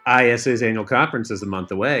IASA's annual conference is a month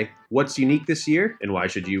away. What's unique this year, and why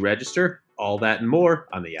should you register? All that and more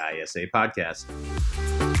on the IASA podcast.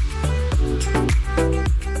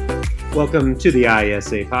 Welcome to the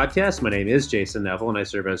IASA podcast. My name is Jason Neville, and I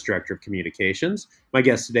serve as Director of Communications. My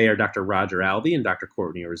guests today are Dr. Roger Alvey and Dr.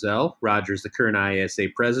 Courtney Orzel. Roger is the current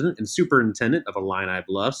IASA President and Superintendent of Illini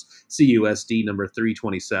Bluffs, CUSD number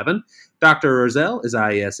 327. Dr. Orzel is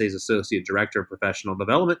IASA's Associate Director of Professional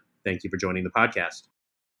Development. Thank you for joining the podcast.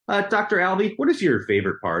 Dr. Alvey, what is your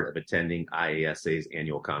favorite part of attending IASA's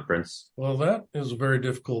annual conference? Well, that is a very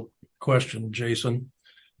difficult question, Jason.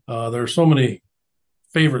 There are so many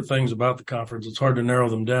favorite things about the conference. It's hard to narrow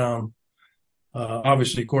them down.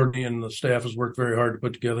 Obviously, Courtney and the staff has worked very hard to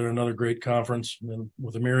put together another great conference and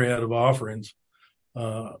with a myriad of offerings.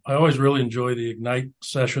 I always really enjoy the Ignite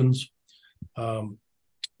sessions.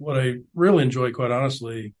 What I really enjoy, quite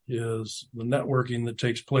honestly, is the networking that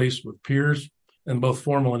takes place with peers in both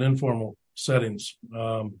formal and informal settings.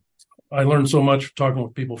 I learned so much talking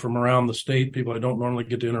with people from around the state, people I don't normally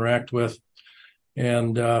get to interact with.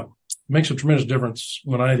 And it makes a tremendous difference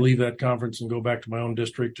when I leave that conference and go back to my own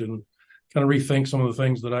district and kind of rethink some of the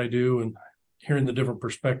things that I do, and hearing the different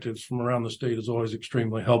perspectives from around the state is always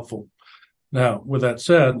extremely helpful. Now, with that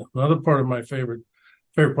said, another part of my favorite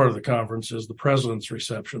part of the conference is the president's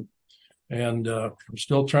reception. And I'm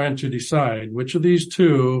still trying to decide which of these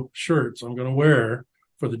two shirts I'm going to wear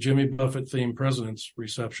for the Jimmy Buffett themed president's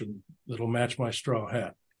reception that'll match my straw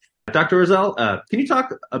hat. Dr. Orzel, can you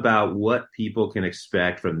talk about what people can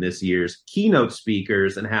expect from this year's keynote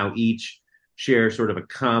speakers and how each share sort of a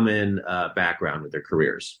common background with their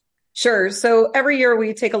careers? Sure. So every year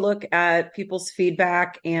we take a look at people's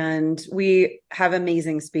feedback, and we have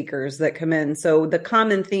amazing speakers that come in. So the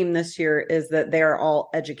common theme this year is that they are all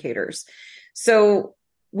educators. So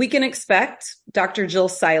we can expect Dr. Jill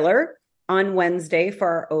Seiler on Wednesday for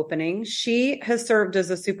our opening. She has served as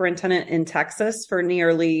a superintendent in Texas for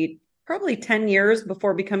probably 10 years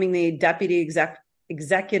before becoming the deputy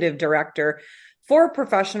executive director for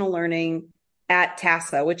professional learning at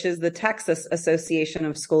TASA, which is the Texas Association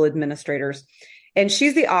of School Administrators. And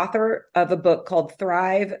she's the author of a book called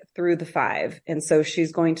Thrive Through the Five. And so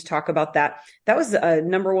she's going to talk about that. That was a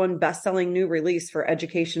 #1 best-selling new release for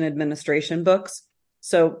education administration books.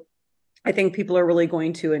 So I think people are really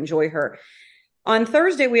going to enjoy her. On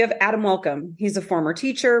Thursday, we have Adam Welcome. He's a former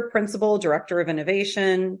teacher, principal, director of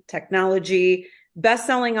innovation, technology,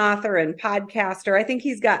 best-selling author and podcaster. I think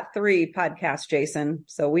he's got 3 podcasts, Jason.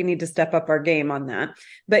 So we need to step up our game on that.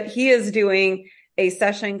 But he is doing a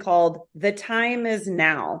session called The Time Is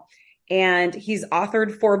Now. And he's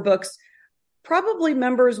authored 4 books. Probably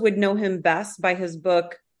members would know him best by his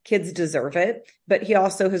book, Kids Deserve It. But he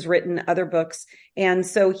also has written other books. And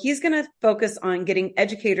so he's going to focus on getting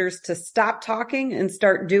educators to stop talking and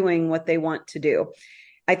start doing what they want to do.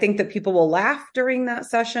 I think that people will laugh during that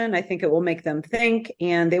session. I think it will make them think,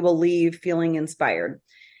 and they will leave feeling inspired.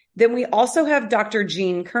 Then we also have Dr.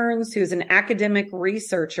 Gene Kearns, who's an academic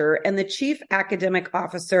researcher and the chief academic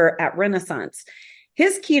officer at Renaissance.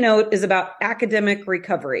 His keynote is about academic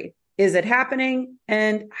recovery. Is it happening,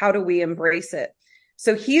 and how do we embrace it?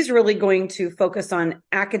 So he's really going to focus on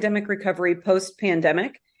academic recovery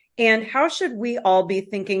post-pandemic. And how should we all be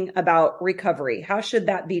thinking about recovery? How should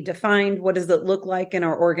that be defined? What does it look like in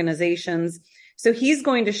our organizations? So he's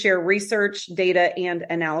going to share research, data, and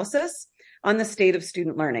analysis on the state of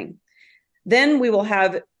student learning. Then we will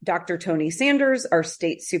have Dr. Tony Sanders, our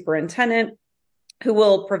state superintendent, who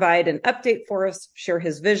will provide an update for us, share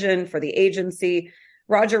his vision for the agency.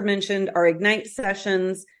 Roger mentioned our Ignite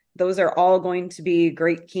sessions. Those are all going to be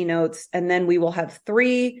great keynotes. And then we will have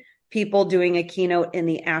 3 people doing a keynote in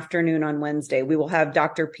the afternoon on Wednesday. We will have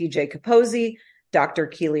Dr. PJ Capozzi, Dr.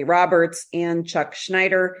 Keely Roberts, and Chuck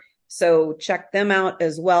Schneider. So check them out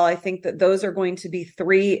as well. I think that those are going to be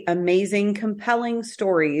 3 amazing, compelling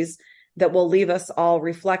stories that will leave us all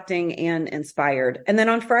reflecting and inspired. And then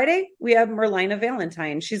on Friday, we have Merlina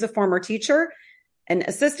Valentine. She's a former teacher, an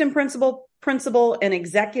assistant principal, and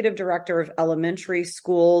executive director of elementary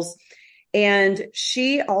schools. And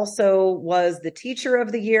she also was the teacher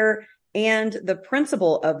of the year and the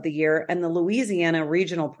principal of the year and the Louisiana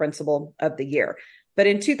regional principal of the year. But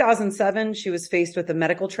in 2007, she was faced with a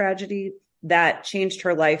medical tragedy that changed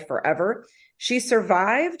her life forever. She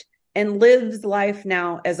survived and lives life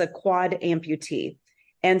now as a quad amputee.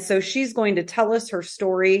 And so she's going to tell us her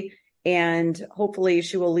story, and hopefully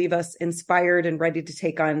she will leave us inspired and ready to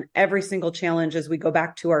take on every single challenge as we go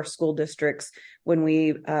back to our school districts when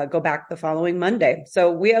we go back the following Monday.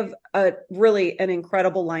 So we have really an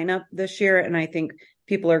incredible lineup this year, and I think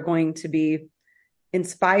people are going to be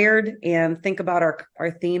inspired and think about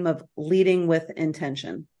our theme of leading with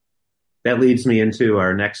intention. That leads me into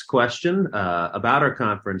our next question about our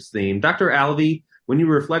conference theme. Dr. Alvey, when you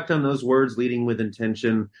reflect on those words, leading with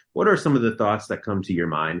intention, what are some of the thoughts that come to your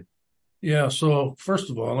mind? Yeah, so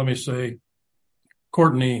first of all, let me say,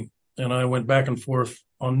 Courtney and I went back and forth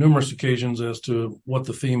on numerous occasions as to what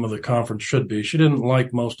the theme of the conference should be. She didn't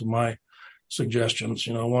like most of my suggestions.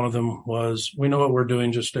 One of them was, we know what we're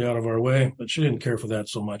doing, just stay out of our way, but she didn't care for that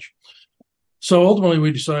so much. So ultimately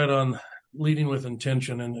we decided on leading with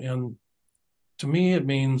intention. And to me, it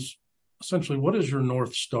means essentially, what is your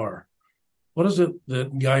North Star? What is it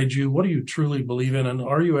that guides you? What do you truly believe in? And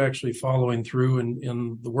are you actually following through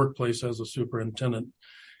in the workplace as a superintendent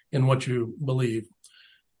in what you believe?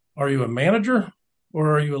 Are you a manager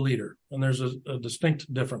or are you a leader? And there's a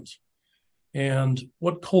distinct difference. And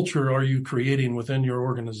what culture are you creating within your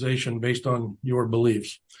organization based on your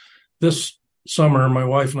beliefs? This summer, my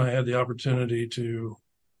wife and I had the opportunity to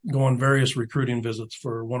go on various recruiting visits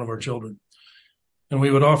for one of our children. And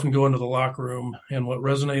we would often go into the locker room, and what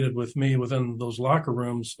resonated with me within those locker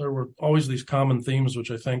rooms, there were always these common themes, which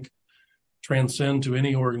I think transcend to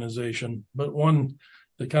any organization. But one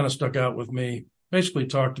that kind of stuck out with me basically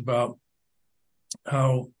talked about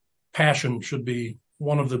how passion should be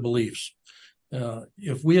one of the beliefs.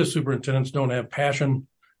 If we as superintendents don't have passion,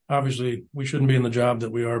 obviously we shouldn't be in the job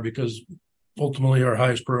that we are, because ultimately our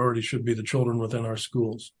highest priority should be the children within our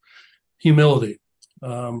schools. Humility,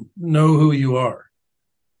 know who you are.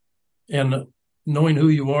 And knowing who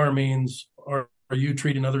you are means, are you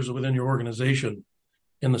treating others within your organization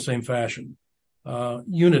in the same fashion?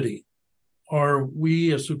 Unity. Are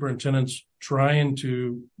we as superintendents trying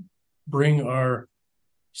to bring our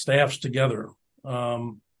staffs together?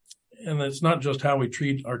 And it's not just how we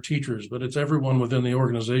treat our teachers, but it's everyone within the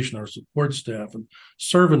organization, our support staff, and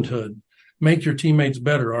servanthood. Make your teammates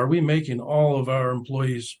better. Are we making all of our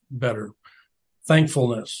employees better?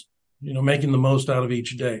 Thankfulness, making the most out of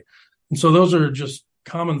each day. And so those are just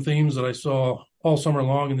common themes that I saw all summer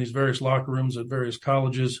long in these various locker rooms at various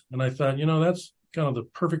colleges. And I thought, that's kind of the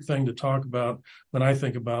perfect thing to talk about when I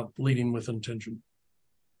think about leading with intention.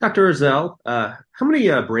 Dr. Orzel, how many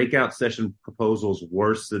breakout session proposals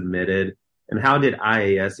were submitted, and how did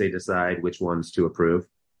IASA decide which ones to approve?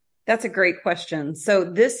 That's a great question. So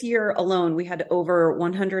this year alone, we had over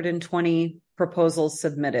 120 proposals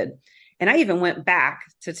submitted. And I even went back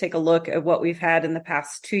to take a look at what we've had in the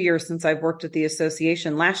past 2 years since I've worked at the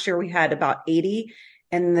association. Last year, we had about 80.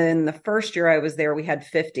 And then the first year I was there, we had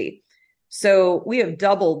 50. So we have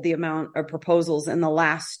doubled the amount of proposals in the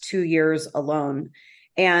last 2 years alone.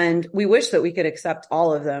 And we wish that we could accept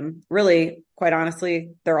all of them. Really, quite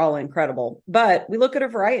honestly, they're all incredible. But we look at a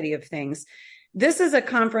variety of things. This is a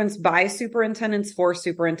conference by superintendents for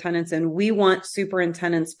superintendents, and we want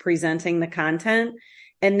superintendents presenting the content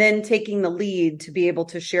and then taking the lead to be able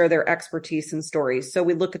to share their expertise and stories. So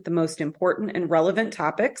we look at the most important and relevant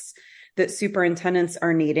topics that superintendents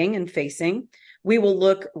are needing and facing. We will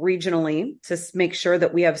look regionally to make sure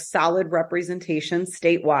that we have solid representation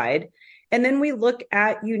statewide. And then we look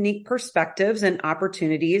at unique perspectives and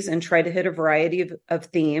opportunities and try to hit a variety of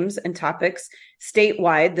themes and topics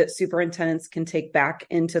statewide that superintendents can take back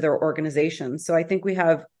into their organizations. So I think we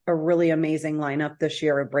have a really amazing lineup this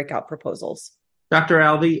year of breakout proposals. Dr.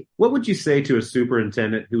 Alvey, what would you say to a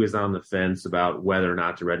superintendent who is on the fence about whether or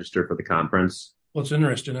not to register for the conference? Well, it's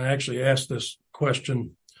interesting. I actually asked this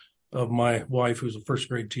question of my wife, who's a first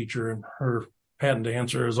grade teacher, and her patent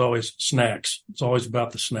answer is always snacks. It's always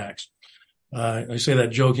about the snacks. I say that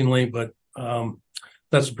jokingly, but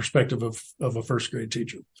that's the perspective of a first grade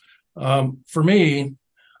teacher. For me,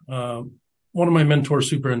 one of my mentor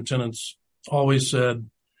superintendents always said,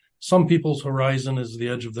 some people's horizon is the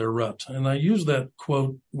edge of their rut. And I use that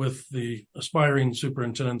quote with the aspiring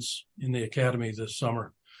superintendents in the academy this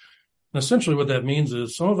summer. And essentially what that means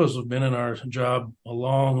is some of us have been in our job a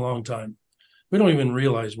long, long time. We don't even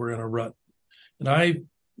realize we're in a rut. And I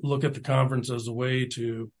look at the conference as a way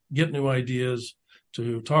to get new ideas,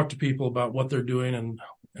 to talk to people about what they're doing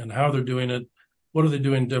and how they're doing it, what are they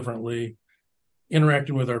doing differently,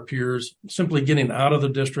 interacting with our peers, simply getting out of the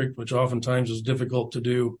district, which oftentimes is difficult to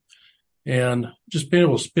do, and just being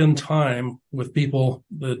able to spend time with people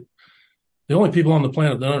that the only people on the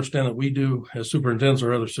planet that understand that we do as superintendents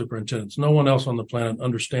are other superintendents. No one else on the planet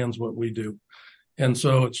understands what we do. And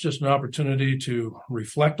so it's just an opportunity to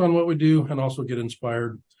reflect on what we do and also get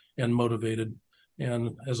inspired and motivated.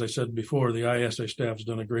 And as I said before, the IASA staff has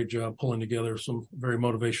done a great job pulling together some very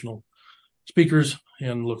motivational speakers,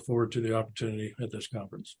 and look forward to the opportunity at this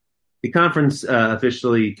conference. The conference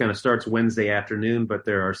officially kind of starts Wednesday afternoon, but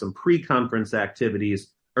there are some pre-conference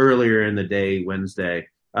activities earlier in the day, Wednesday.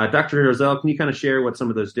 Dr. Orzel, can you kind of share what some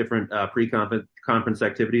of those different pre-conference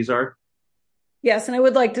activities are? Yes, and I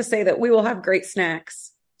would like to say that we will have great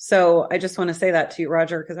snacks. So I just want to say that to you,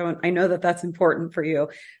 Roger, because I know that that's important for you.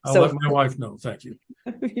 I'll let my wife know. Thank you.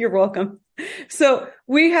 You're welcome. So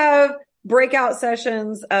we have breakout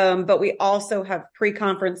sessions, but we also have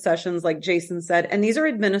pre-conference sessions, like Jason said, and these are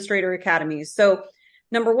administrator academies. So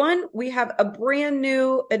number one, we have a brand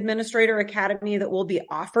new administrator academy that will be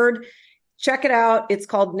offered. Check it out. It's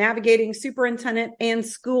called Navigating Superintendent and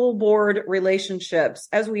School Board Relationships.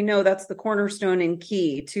 As we know, that's the cornerstone and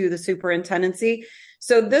key to the superintendency.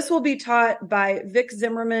 So this will be taught by Vic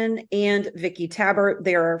Zimmerman and Vicki Tabert.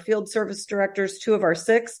 They are our field service directors, 2 of our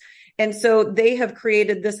 6. And so they have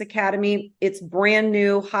created this academy. It's brand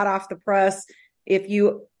new, hot off the press.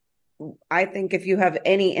 I think if you have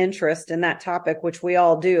any interest in that topic, which we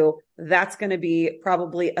all do, that's going to be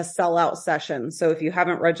probably a sellout session. So if you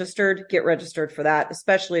haven't registered, get registered for that,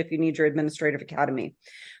 especially if you need your administrative academy.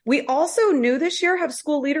 We also new this year have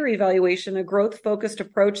school leader evaluation, a growth-focused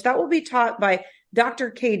approach that will be taught by Dr.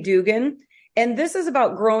 Kay Dugan. And this is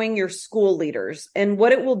about growing your school leaders. And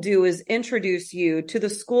what it will do is introduce you to the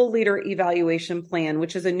school leader evaluation plan,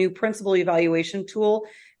 which is a new principal evaluation tool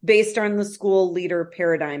based on the school leader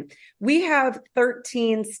paradigm. We have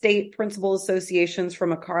 13 state principal associations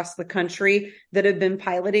from across the country that have been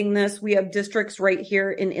piloting this. We have districts right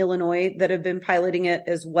here in Illinois that have been piloting it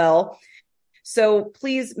as well. So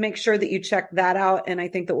please make sure that you check that out. And I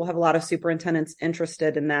think that we'll have a lot of superintendents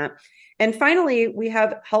interested in that. And finally, we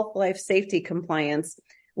have health, life, safety compliance,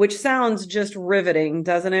 which sounds just riveting,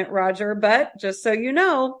 doesn't it, Roger? But just so you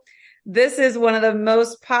know, this is one of the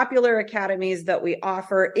most popular academies that we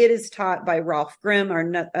offer. It is taught by Ralph Grimm,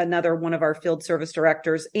 another one of our field service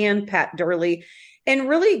directors, and Pat Durley, and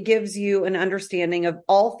really gives you an understanding of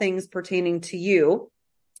all things pertaining to you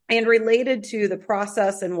and related to the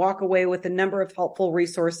process, and walk away with a number of helpful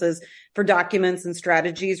resources for documents and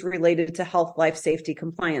strategies related to health, life, safety,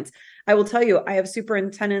 compliance. I will tell you, I have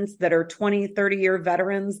superintendents that are 20, 30-year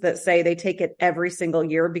veterans that say they take it every single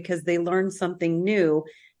year because they learn something new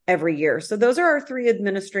every year. So those are our 3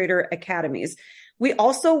 administrator academies. We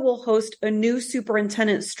also will host a new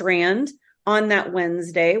superintendent strand on that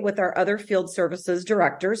Wednesday with our other field services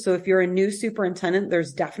directors. So if you're a new superintendent,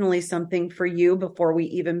 there's definitely something for you before we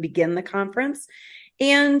even begin the conference.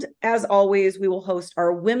 And as always, we will host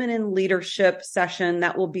our Women in Leadership session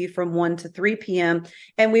that will be from 1 to 3 p.m.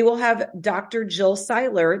 And we will have Dr. Jill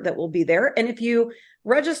Seiler that will be there. And if you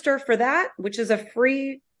register for that, which is a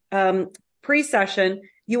free pre-session,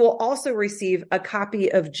 you will also receive a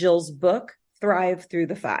copy of Jill's book, Thrive Through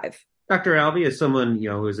the 5. Dr. Alvey, as someone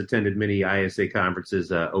who has attended many ISA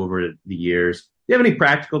conferences over the years, do you have any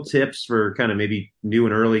practical tips for kind of maybe new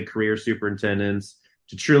and early career superintendents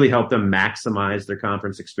to truly help them maximize their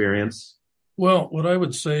conference experience? Well, what I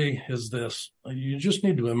would say is this: you just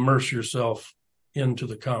need to immerse yourself into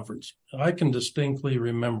the conference. I can distinctly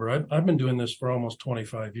remember, I've been doing this for almost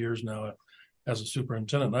 25 years now as a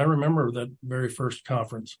superintendent. And I remember that very first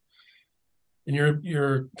conference, and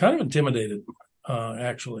you're kind of intimidated.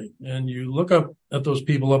 Actually. And you look up at those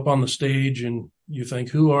people up on the stage and you think,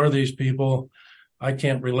 who are these people? I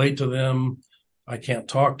can't relate to them. I can't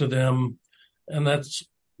talk to them. And that's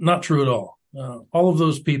not true at all. All of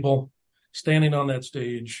those people standing on that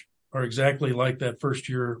stage are exactly like that first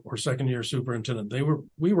year or second year superintendent.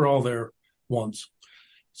 We were all there once.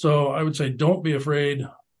 So I would say, don't be afraid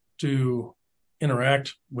to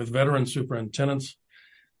interact with veteran superintendents.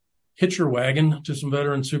 Hitch your wagon to some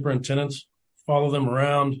veteran superintendents. Follow them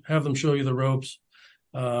around, have them show you the ropes.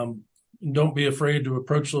 Don't be afraid to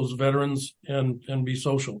approach those veterans and be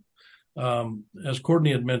social. As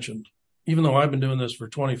Courtney had mentioned, even though I've been doing this for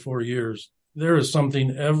 24 years, there is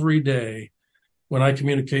something every day when I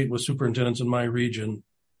communicate with superintendents in my region.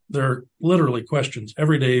 There are literally questions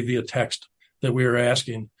every day via text that we are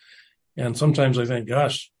asking. And sometimes I think,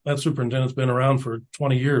 gosh, that superintendent's been around for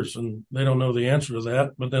 20 years and they don't know the answer to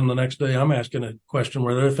that. But then the next day I'm asking a question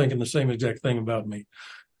where they're thinking the same exact thing about me.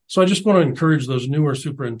 So I just want to encourage those newer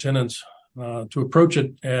superintendents to approach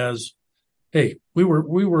it as, hey, we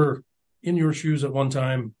were in your shoes at one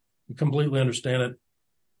time. We completely understand it.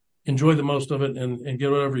 Enjoy the most of it and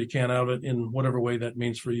get whatever you can out of it in whatever way that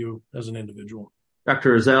means for you as an individual.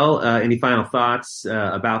 Dr. Orzel, any final thoughts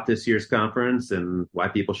about this year's conference and why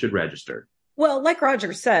people should register? Well, like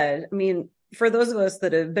Roger said, I mean, for those of us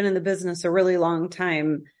that have been in the business a really long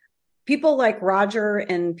time, people like Roger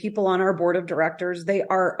and people on our board of directors, they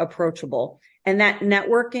are approachable. And that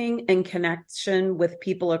networking and connection with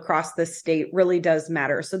people across the state really does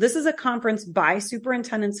matter. So this is a conference by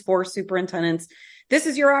superintendents for superintendents. This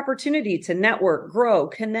is your opportunity to network, grow,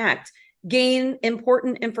 connect, gain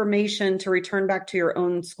important information to return back to your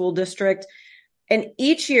own school district. And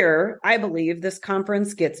each year, I believe this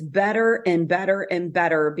conference gets better and better and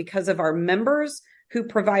better because of our members who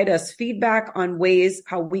provide us feedback on ways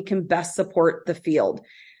how we can best support the field.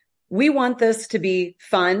 We want this to be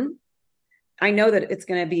fun. I know that it's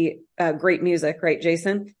going to be great music, right,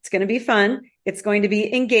 Jason? It's going to be fun. It's going to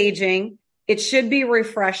be engaging. It should be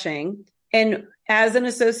refreshing. And as an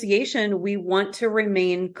association, we want to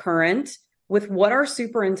remain current with what our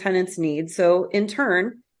superintendents need. So in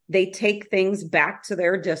turn, they take things back to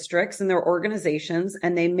their districts and their organizations,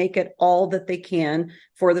 and they make it all that they can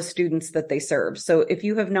for the students that they serve. So if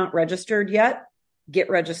you have not registered yet, get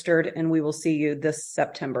registered, and we will see you this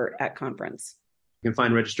September at conference. You can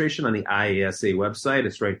find registration on the IASA website.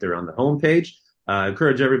 It's right there on the homepage. I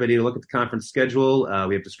encourage everybody to look at the conference schedule.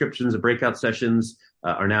 We have descriptions of breakout sessions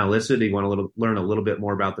are now listed. You want to learn a little bit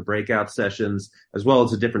more about the breakout sessions, as well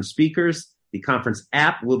as the different speakers. The conference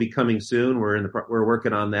app will be coming soon. We're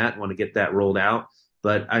working on that. Want to get that rolled out.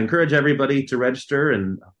 But I encourage everybody to register.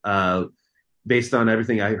 And based on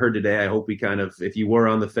everything I heard today, I hope we if you were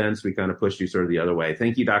on the fence, we kind of pushed you sort of the other way.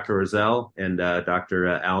 Thank you, Dr. Orzel and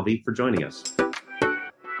Dr. Alvey, for joining us.